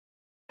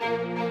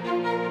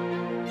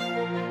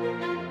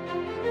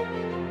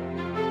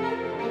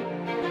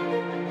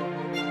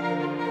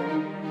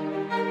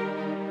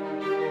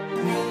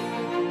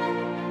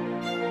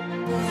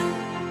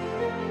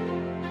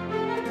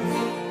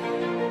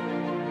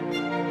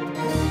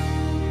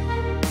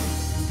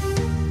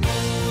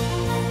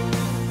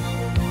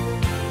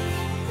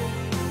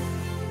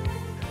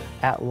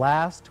At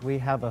last, we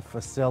have a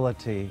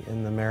facility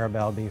in the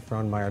Maribel B.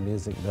 Frohnmayer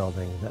Music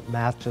Building that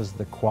matches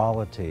the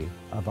quality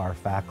of our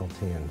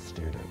faculty and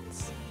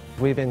students.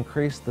 We've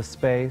increased the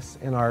space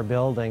in our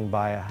building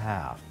by a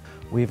half.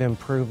 We've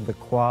improved the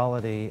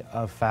quality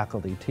of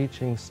faculty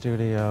teaching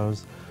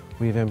studios.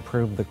 We've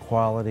improved the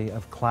quality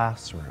of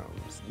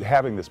classrooms.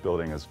 Having this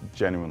building is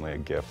genuinely a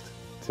gift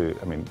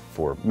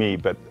for me,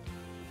 but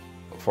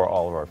for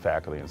all of our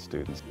faculty and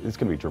students. It's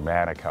going to be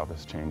dramatic how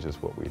this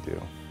changes what we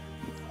do.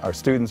 Our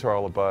students are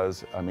all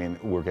abuzz.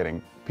 We're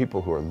getting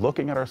people who are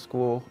looking at our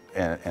school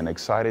and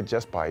excited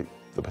just by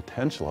the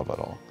potential of it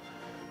all.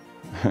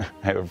 I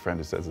have a friend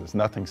who says there's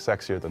nothing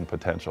sexier than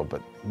potential,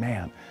 but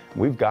man,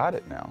 we've got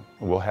it now.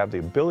 We'll have the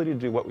ability to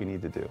do what we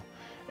need to do.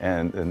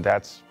 And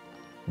that's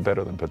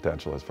better than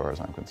potential as far as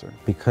I'm concerned.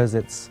 Because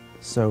it's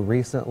so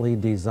recently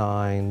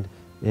designed,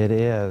 it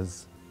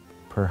is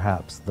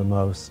perhaps the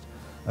most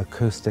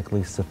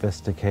acoustically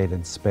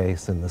sophisticated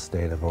space in the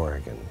state of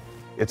Oregon.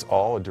 It's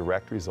all a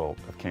direct result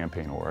of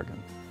Campaign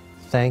Oregon.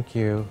 Thank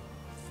you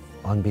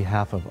on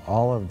behalf of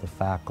all of the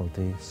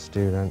faculty,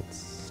 students,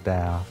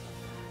 staff,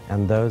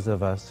 and those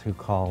of us who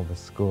call the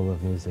School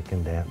of Music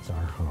and Dance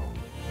our home.